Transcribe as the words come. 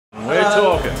We're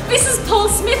talking. This is Paul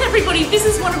Smith, everybody. This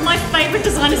is one of my favourite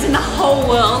designers in the whole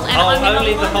world. And I'm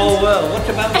only the whole world. What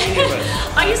about the universe?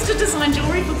 I used to design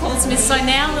jewellery for Paul Smith, so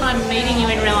now that I'm meeting you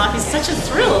in real life, it's such a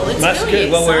thrill. It's That's really good.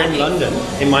 exciting. Well, we're in London,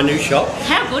 in my new shop.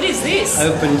 How good is this?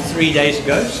 Opened 3 days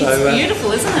ago. So, it's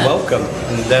beautiful, isn't it? Welcome.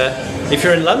 And if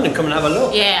you're in London, come and have a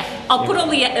look. Yeah, I'll put all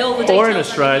the details. Or in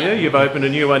Australia, you've opened a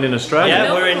new one in Australia.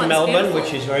 Yeah, we're in Melbourne, beautiful.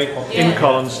 which is very popular. In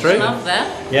Collins Street. I love that.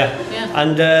 Yeah. Yeah.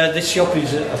 And this shop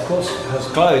is, of course, has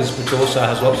clothes, but also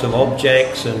has lots of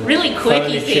objects and Really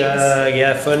quirky furniture. things.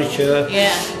 Yeah, furniture.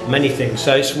 Yeah. Many things.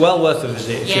 So it's well worth a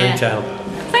visit if you're in town.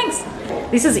 Thanks.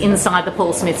 This is inside the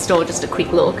Paul Smith store, just a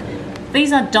quick look.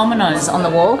 These are dominoes on the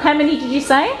wall. How many did you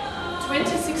say?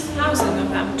 26,000 of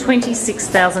them.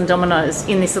 26,000 dominoes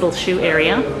in this little shoe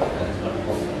area.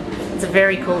 It's a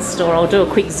very cool store. I'll do a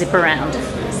quick zip around.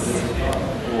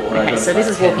 Okay, so this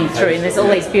is walking through and there's all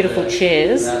these beautiful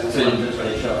chairs.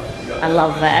 I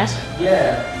love that.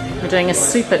 We're doing a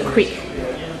super quick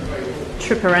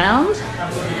trip around.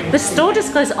 The store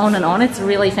just goes on and on. It's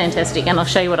really fantastic, and I'll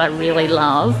show you what I really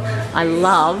love. I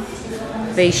love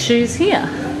these shoes here.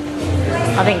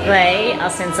 I think they are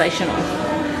sensational.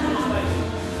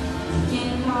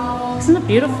 Isn't it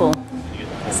beautiful?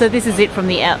 So this is it from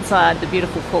the outside, the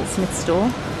beautiful Paul Smith store.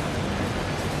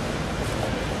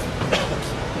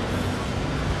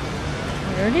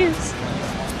 There it is.